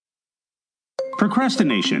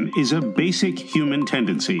Procrastination is a basic human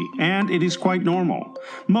tendency, and it is quite normal.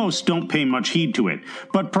 Most don't pay much heed to it,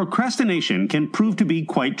 but procrastination can prove to be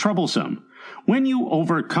quite troublesome. When you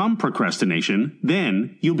overcome procrastination,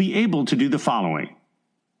 then you'll be able to do the following.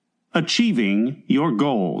 Achieving your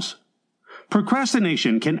goals.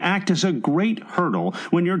 Procrastination can act as a great hurdle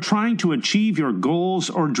when you're trying to achieve your goals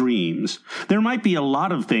or dreams. There might be a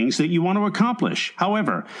lot of things that you want to accomplish.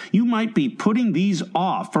 However, you might be putting these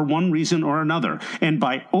off for one reason or another, and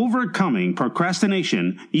by overcoming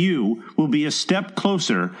procrastination, you will be a step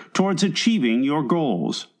closer towards achieving your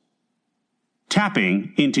goals.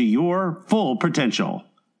 Tapping into your full potential.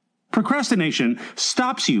 Procrastination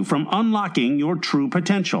stops you from unlocking your true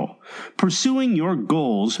potential. Pursuing your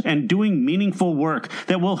goals and doing meaningful work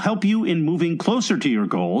that will help you in moving closer to your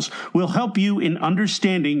goals will help you in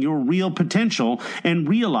understanding your real potential and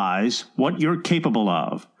realize what you're capable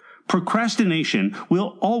of. Procrastination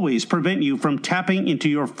will always prevent you from tapping into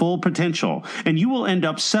your full potential, and you will end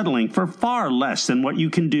up settling for far less than what you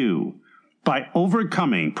can do. By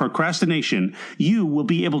overcoming procrastination, you will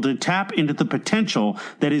be able to tap into the potential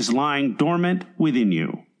that is lying dormant within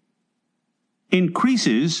you.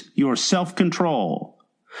 Increases your self-control.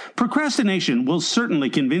 Procrastination will certainly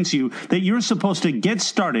convince you that you're supposed to get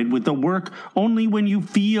started with the work only when you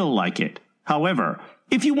feel like it. However,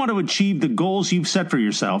 if you want to achieve the goals you've set for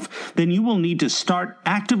yourself, then you will need to start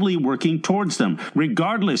actively working towards them,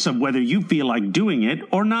 regardless of whether you feel like doing it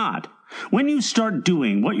or not. When you start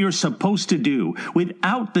doing what you're supposed to do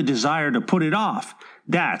without the desire to put it off,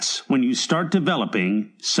 that's when you start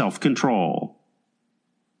developing self-control.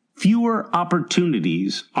 Fewer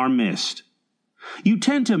opportunities are missed. You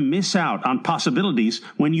tend to miss out on possibilities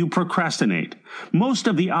when you procrastinate. Most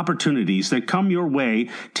of the opportunities that come your way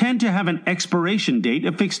tend to have an expiration date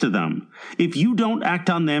affixed to them. If you don't act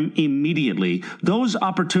on them immediately, those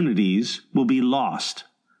opportunities will be lost.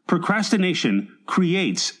 Procrastination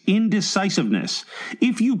creates indecisiveness.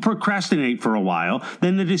 If you procrastinate for a while,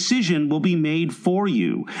 then the decision will be made for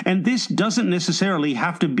you, and this doesn't necessarily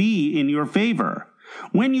have to be in your favor.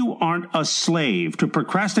 When you aren't a slave to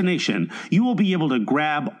procrastination, you will be able to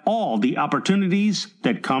grab all the opportunities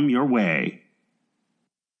that come your way.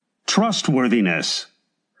 Trustworthiness.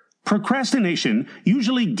 Procrastination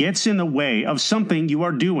usually gets in the way of something you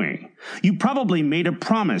are doing. You probably made a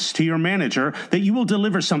promise to your manager that you will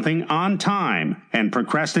deliver something on time, and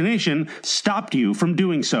procrastination stopped you from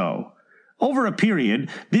doing so. Over a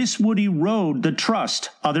period, this would erode the trust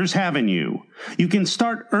others have in you. You can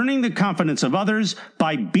start earning the confidence of others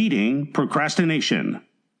by beating procrastination.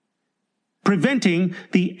 Preventing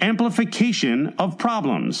the amplification of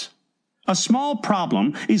problems. A small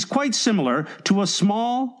problem is quite similar to a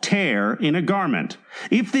small tear in a garment.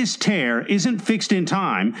 If this tear isn't fixed in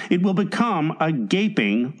time, it will become a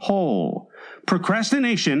gaping hole.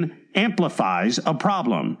 Procrastination amplifies a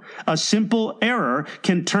problem. A simple error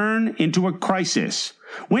can turn into a crisis.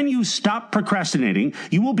 When you stop procrastinating,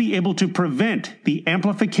 you will be able to prevent the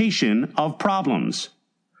amplification of problems.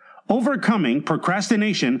 Overcoming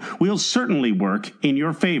procrastination will certainly work in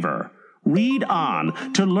your favor. Read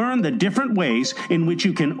on to learn the different ways in which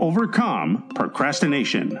you can overcome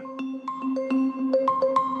procrastination.